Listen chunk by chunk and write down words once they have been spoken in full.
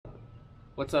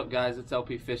What's up, guys? It's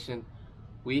LP Fishin.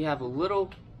 We have a little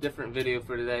different video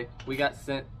for today. We got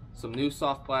sent some new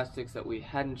soft plastics that we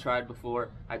hadn't tried before.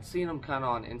 I'd seen them kind of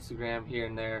on Instagram here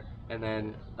and there, and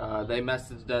then they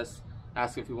messaged us,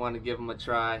 asked if we wanted to give them a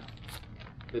try.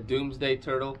 The Doomsday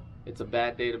Turtle, it's a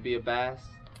bad day to be a bass.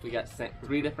 We got sent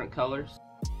 3 different colors.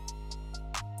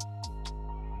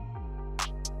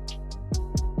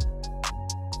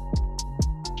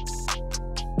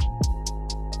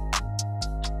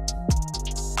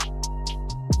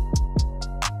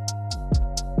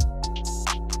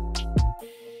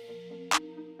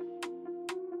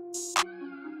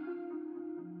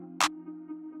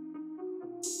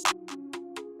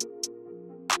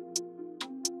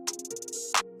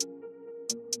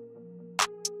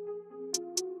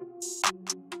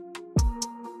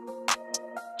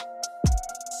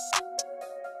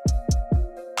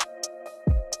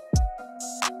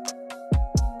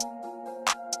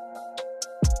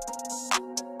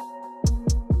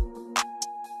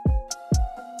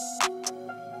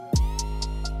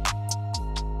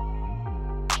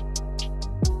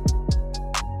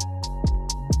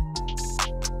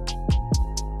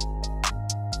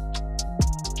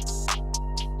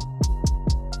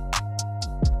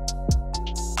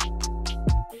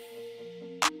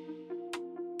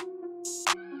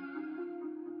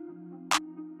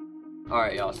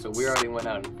 Alright, y'all, so we already went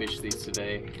out and fished these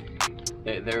today.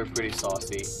 They were pretty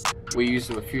saucy. We used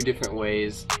them a few different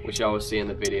ways, which y'all will see in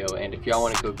the video, and if y'all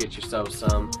want to go get yourselves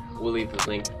some, we'll leave the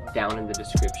link down in the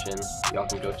description. Y'all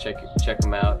can go check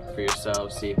them out for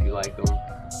yourselves, see if you like them.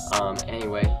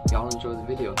 Anyway, y'all enjoy the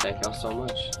video. Thank y'all so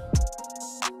much.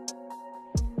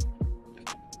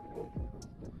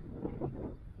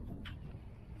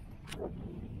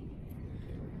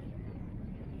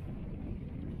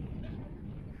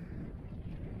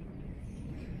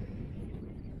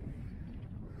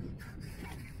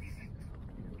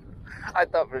 I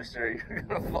thought for sure you were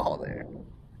gonna fall there.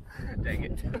 Dang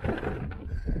it.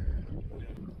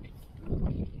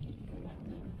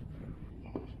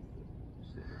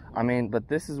 I mean, but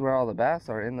this is where all the bass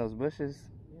are, in those bushes.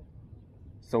 Yeah.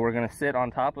 So we're gonna sit on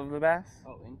top of the bass?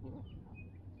 Oh, in here?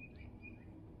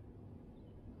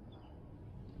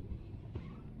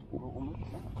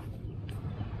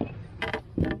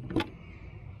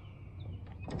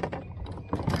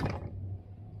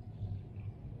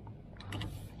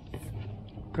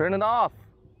 Turn it off.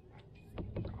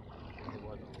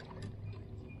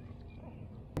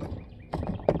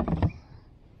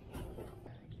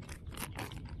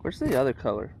 Where's the other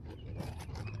color?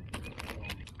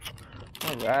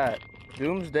 All right,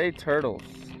 Doomsday Turtles.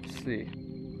 Let's see.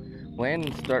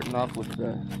 Landon's starting off with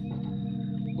the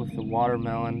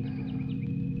watermelon.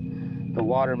 The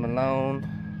watermelon.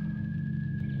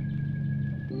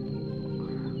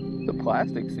 The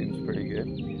plastic seems pretty good.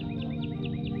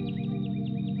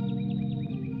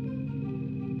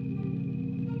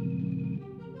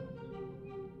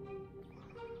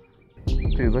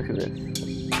 Dude, look at this.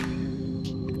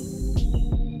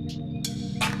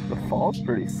 The fall's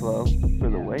pretty slow for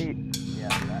the weight. Yeah,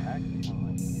 that actually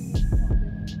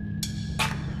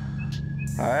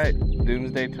Alright,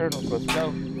 Doomsday Turtles, let's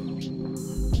go.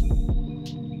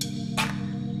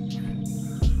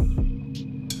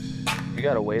 You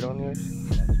got a weight on yours?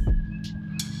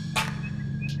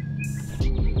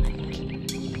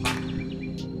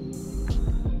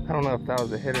 I don't know if that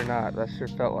was a hit or not. That sure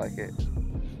felt like it.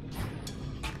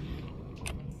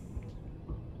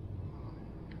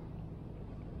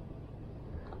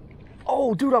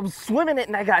 Oh, dude, I was swimming it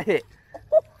and I got hit.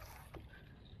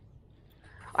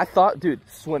 I thought, dude,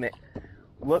 swim it.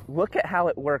 Look at how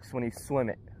it works when you swim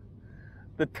it.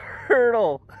 The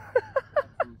turtle.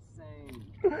 That's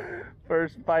insane.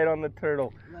 First fight on the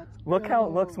turtle. Look how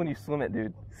it looks when you swim it,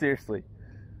 dude. Seriously.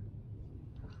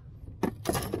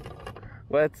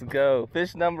 Let's go.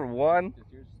 Fish number 1 Does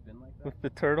yours spin like that? with the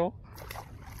turtle.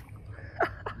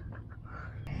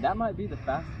 That might be the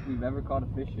fastest we've ever caught a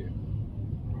fish here.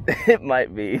 It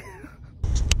might be.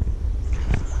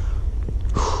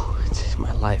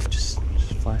 My life just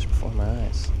flashed before my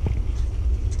eyes.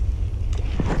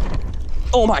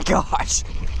 Oh my gosh!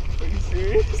 Are you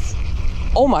serious?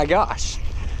 Oh my gosh!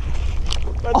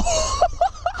 Oh.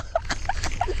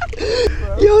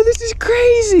 Yo, this is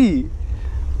crazy! These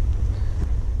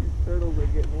turtles are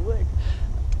getting licked.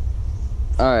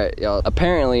 Alright, y'all.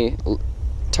 Apparently,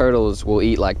 turtles will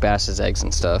eat like bass's eggs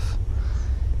and stuff.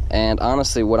 And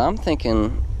honestly, what I'm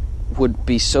thinking would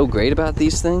be so great about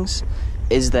these things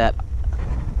is that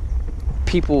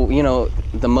people, you know,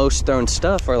 the most thrown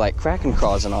stuff are like Kraken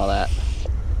craws and all that.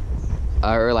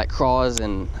 Or like craws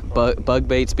and bug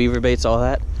baits, beaver baits, all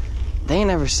that. They ain't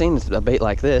never seen a bait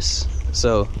like this.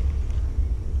 So,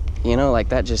 you know, like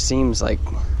that just seems like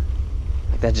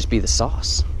that just be the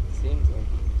sauce. Seems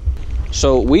like.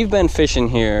 So we've been fishing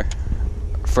here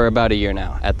for about a year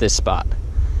now at this spot,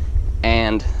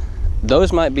 and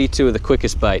those might be two of the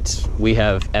quickest bites we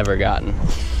have ever gotten.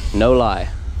 No lie.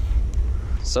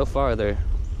 So far, this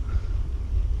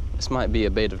might be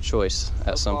a bait of choice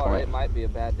at some point. It might be a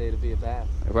bad day to be a bass.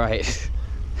 Right.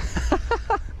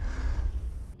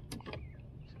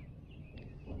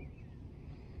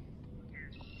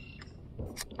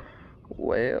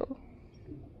 Well,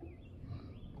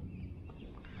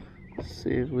 let's see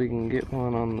if we can get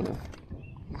one on the.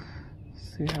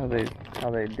 See how they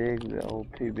dig the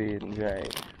old PB and J.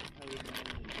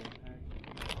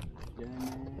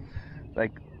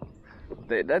 Like,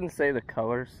 it doesn't say the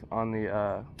colors on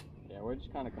the. Yeah, we're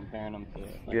just kind of comparing them to.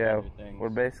 Like, yeah, everything. we're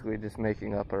basically just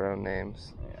making up our own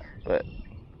names. Yeah. But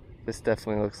this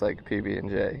definitely looks like PB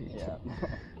and J. Yeah.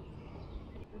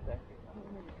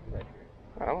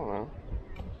 I don't know.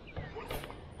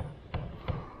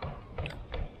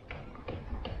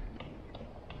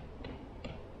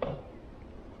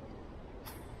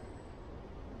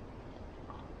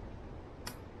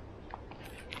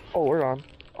 Oh, we're on.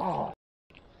 Oh.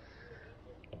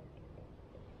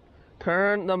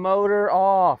 Turn the motor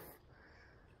off.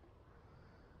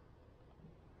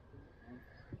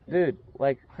 Dude,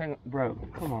 like, hang on, bro,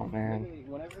 come on, man.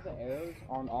 Whenever the arrows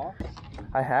aren't off.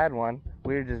 I had one.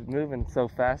 We were just moving so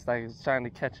fast I was trying to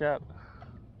catch up.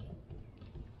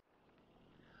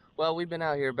 Well, we've been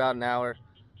out here about an hour.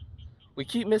 We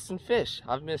keep missing fish.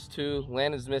 I've missed 2.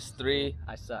 Landon's missed 3.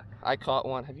 I suck. I caught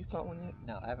one. Have you caught one yet?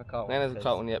 No, I haven't caught one. Landon hasn't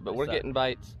caught one yet, but we're getting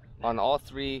bites on all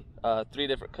 3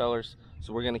 different colors.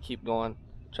 So we're gonna keep going,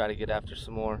 try to get after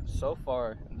some more. So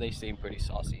far, they seem pretty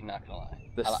saucy, not gonna lie.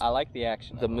 I like the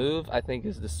action. The move, I think,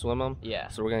 is to swim them. Yeah.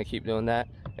 So we're gonna keep doing that,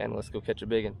 and let's go catch a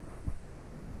big one.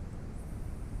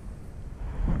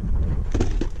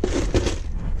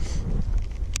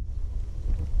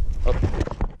 Oh.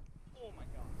 Oh my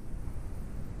god.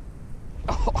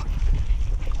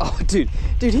 Oh, dude,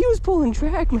 he was pulling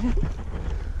drag, man.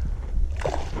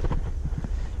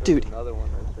 Dude, another one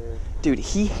right there. Dude,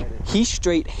 he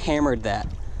straight hammered that.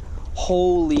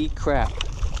 Holy crap.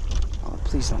 Oh,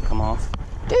 please don't come off.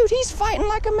 Dude, he's fighting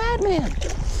like a madman.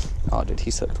 Oh, dude,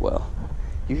 he's hooked well.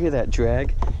 You hear that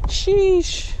drag?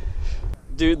 Sheesh.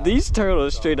 Dude, these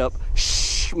turtles straight up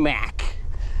smack.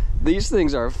 These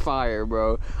things are fire,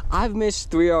 bro. I've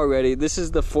missed 3 already. This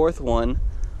is the 4th one.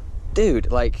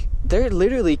 Dude, like, they're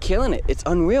literally killing it. It's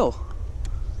unreal.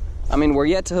 I mean, we're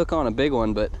yet to hook on a big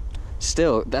one, but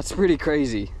still, that's pretty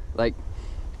crazy. Like,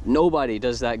 nobody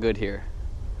does that good here.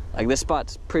 Like, this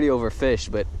spot's pretty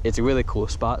overfished, but it's a really cool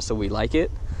spot, so we like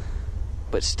it.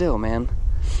 But still, man,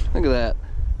 look at that.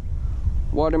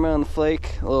 Watermelon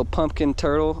flake, a little pumpkin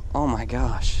turtle. Oh my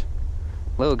gosh.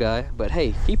 Little guy, but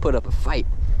hey, he put up a fight.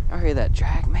 I hear that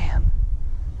drag, man.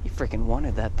 He freaking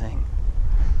wanted that thing.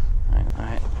 All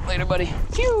right. Later, buddy.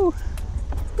 Phew.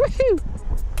 Woohoo.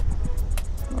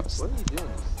 What are you doing?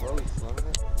 Just slowly slumming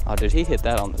it? Oh, dude, he hit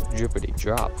that on the drippity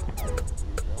drop.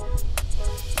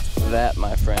 That,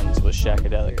 my friends, was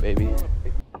shackadelic, baby.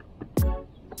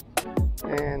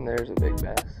 And there's a big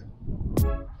bass.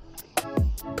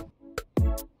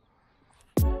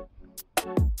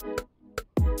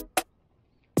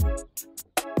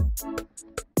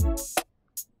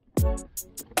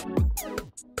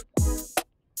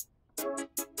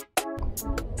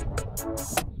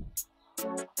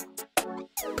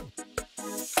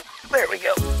 There we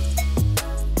go.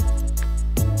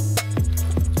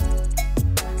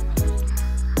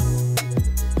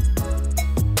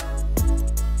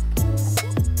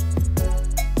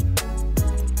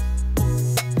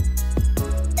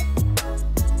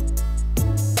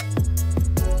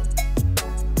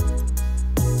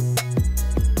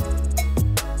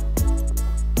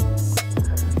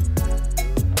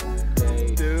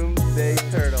 Doomzday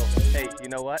Turtle. Hey, you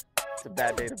know what? It's a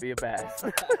bad day to be a bass.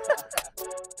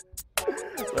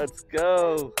 Let's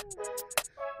go.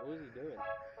 What was he doing?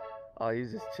 Oh,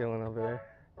 he's just chilling over there.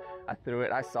 I threw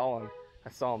it. I saw him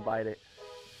bite it.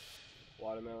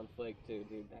 Watermelon flake too,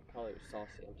 dude. That color is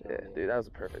saucy. I'm Yeah, telling you. dude, that was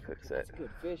a perfect hook set. That's a good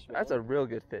fish, man. That's a real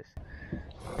good fish.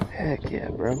 Heck yeah,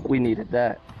 bro. We needed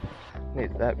that.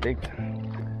 Needed that big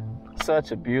time.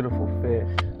 Such a beautiful fish.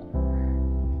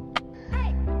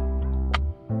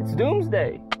 It's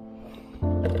Doomsday.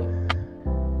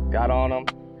 Got on him.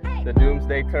 The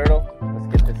Doomsday Turtle. Let's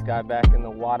get this guy back in the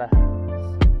water.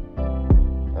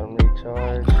 Let him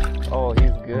recharge. Oh,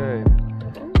 he's good.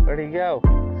 Where'd he go?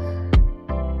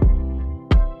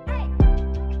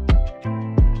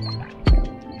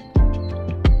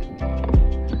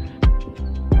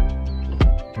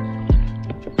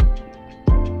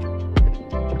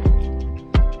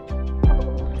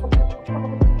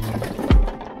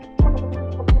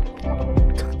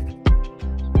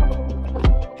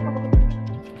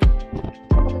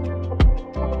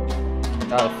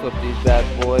 Gotta flip these bad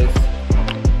boys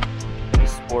into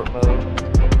sport mode.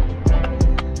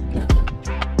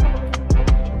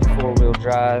 4-wheel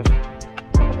drive.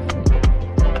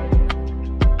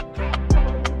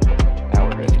 Now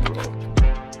we're ready to roll.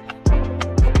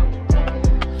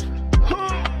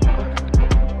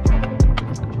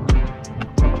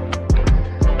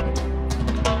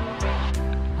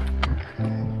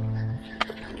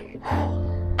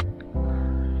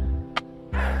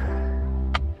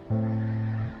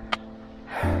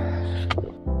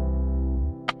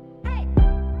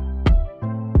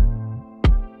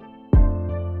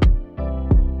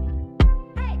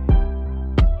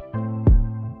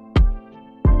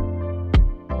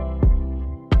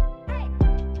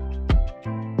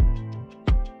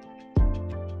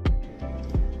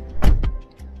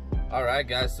 Alright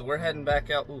guys, so we're heading back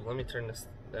out. Ooh, let me turn this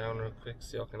down real quick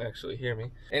so y'all can actually hear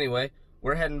me. Anyway,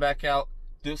 we're heading back out.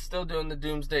 Still doing the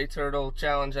Doomsday Turtle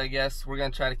challenge, I guess. We're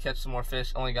going to try to catch some more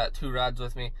fish. Only got 2 rods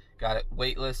with me. Got it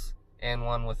weightless and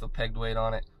one with a pegged weight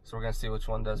on it. So we're going to see which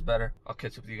one does better. I'll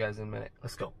catch up with you guys in a minute.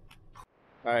 Let's go.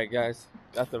 Alright guys,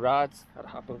 got the rods. Got to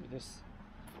hop over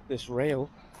this rail.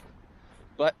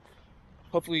 But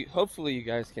hopefully you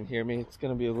guys can hear me. It's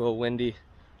going to be a little windy.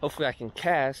 Hopefully I can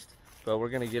cast. But we're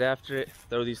gonna get after it,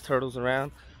 throw these turtles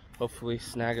around, hopefully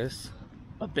snag us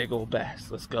a big old bass.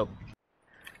 Let's go.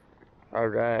 All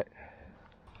right,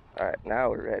 now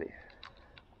we're ready.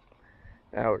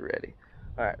 All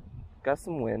right, got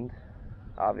some wind,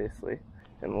 obviously,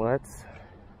 and let's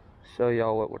show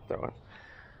y'all what we're throwing.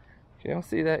 Can y'all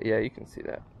see that? Yeah, you can see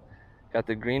that. Got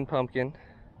the green pumpkin,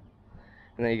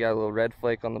 and then you got a little red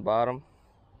flake on the bottom.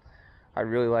 I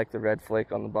really like the red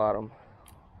flake on the bottom.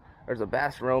 There's a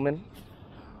bass roaming.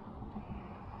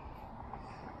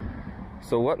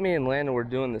 So what me and Landon were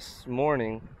doing this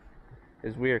morning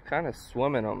is we are kind of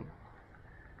swimming them,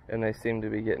 and they seem to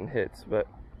be getting hits, but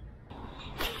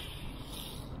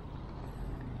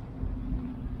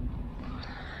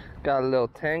got a little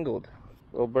tangled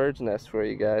little bird's nest for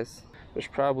you guys. There's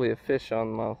probably a fish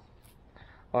on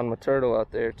my turtle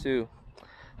out there too.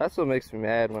 That's what makes me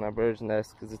mad when I bird's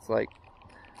nest, because it's like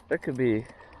there could be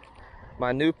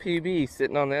my new PB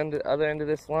sitting on the other end of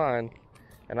this line,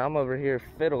 and I'm over here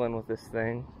fiddling with this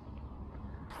thing.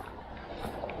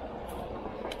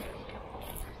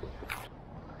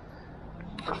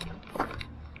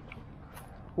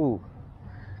 Ooh,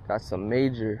 got some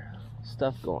major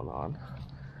stuff going on.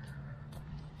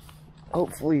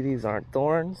 Hopefully these aren't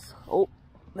thorns. Oh,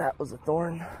 that was a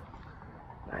thorn.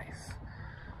 Nice.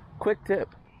 Quick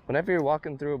tip, whenever you're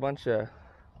walking through a bunch of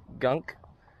gunk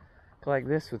like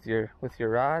this with your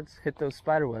rods, hit those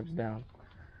spider webs down.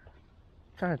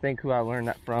 I'm trying to think who I learned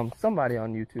that from. Somebody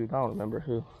on YouTube, I don't remember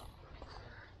who.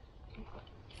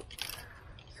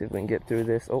 See if we can get through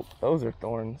this. Oh, those are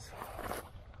thorns.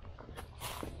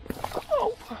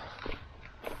 Oh.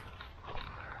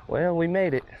 Well, we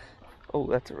made it. Oh,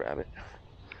 that's a rabbit.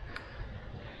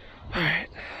 All right,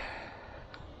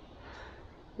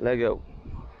 let go.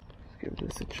 Let's give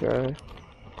this a try.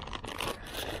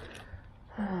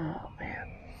 Oh man,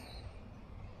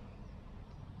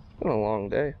 it's been a long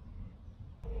day.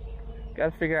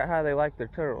 Gotta figure out how they like their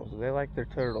turtles. Do they like their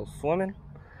turtles swimming?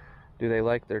 Do they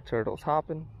like their turtles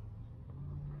hopping?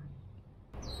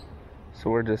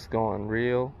 So we're just going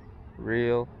reel,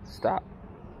 stop.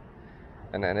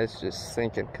 And then it's just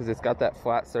sinking because it's got that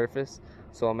flat surface.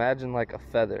 So imagine like a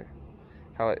feather,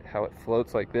 how it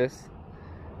floats like this.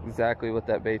 Exactly what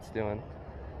that bait's doing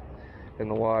in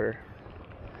the water,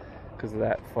 because of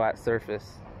that flat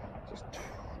surface. Just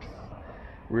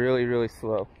really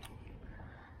slow.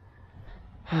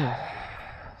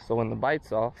 So when the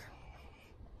bite's off,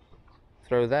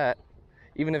 throw that.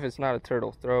 Even if it's not a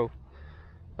turtle, throw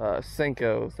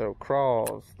Senko, throw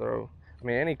crawls, I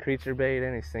mean any creature bait,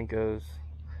 any Senkos.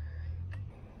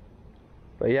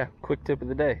 But yeah, quick tip of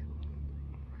the day.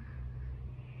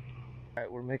 All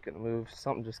right, we're making a move.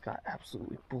 Something just got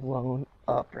absolutely blown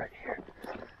up right here.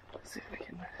 Let's see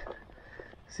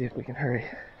if we can hurry.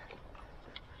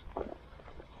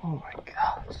 Oh my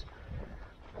gosh,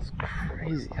 that's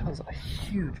crazy. That was a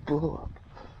huge blow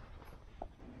up.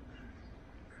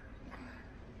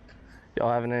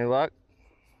 Y'all having any luck?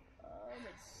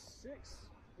 It's 6.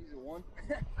 He's a 1.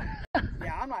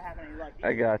 Yeah, I'm not having any luck either.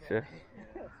 I gotcha.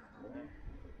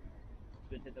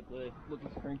 Been hit up with looking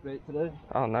for crankbait today.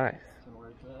 Oh, nice.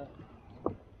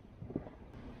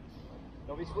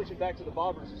 Don't be switching back to the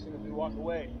bobbers as soon as we walk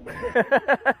away.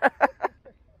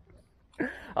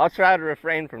 I'll try to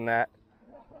refrain from that.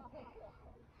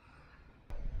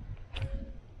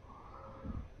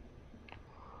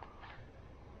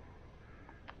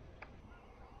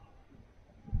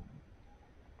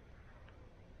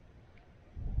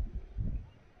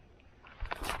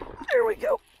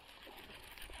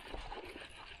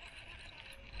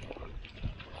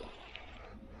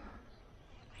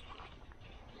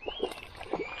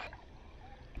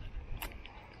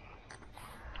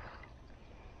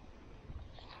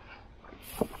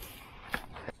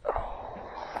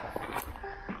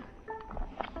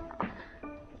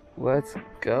 Let's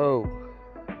go.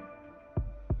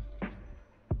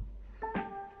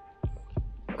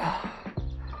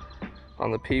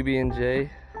 On the PB&J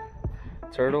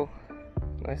turtle.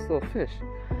 Nice little fish.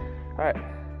 All right,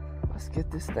 let's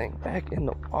get this thing back in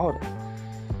the water.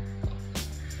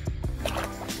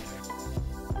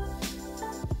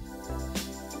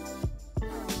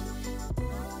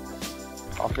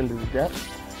 Off into the depths.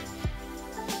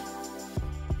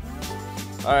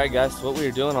 All right, guys, so what we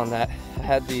were doing on that, I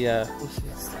had the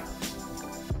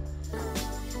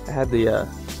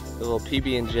little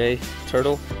PB&J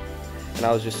turtle, and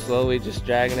I was just slowly just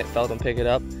dragging it, felt him pick it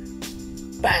up.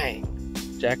 Bang!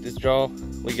 Jacked his jaw,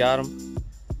 we got him.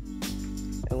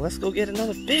 And let's go get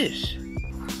another fish.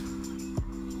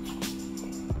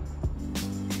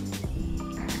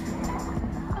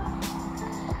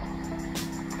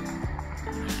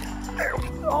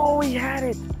 Oh, he had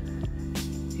it.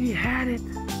 He had it.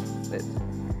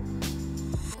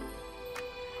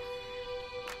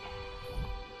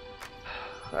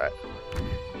 All right.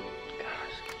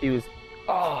 Gosh, he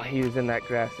was in that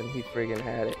grass and he friggin'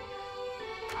 had it.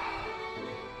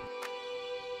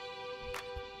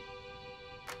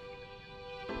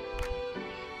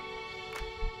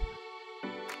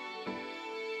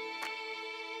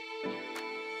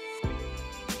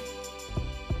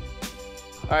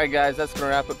 Alright guys, that's going to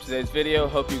wrap up today's video.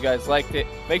 Hope you guys liked it.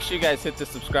 Make sure you guys hit the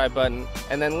subscribe button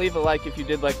and then leave a like if you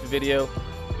did like the video.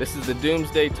 This is the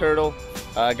Doomsday Turtle.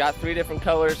 Got 3 different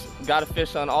colors. Got a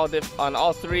fish on all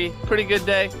 3. Pretty good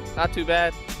day. Not too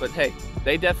bad. But hey,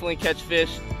 they definitely catch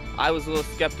fish. I was a little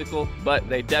skeptical, but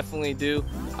they definitely do.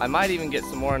 I might even get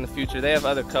some more in the future. They have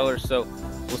other colors, so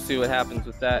we'll see what happens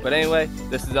with that. But anyway,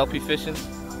 this is LP Fishing,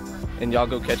 and y'all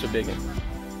go catch a big one.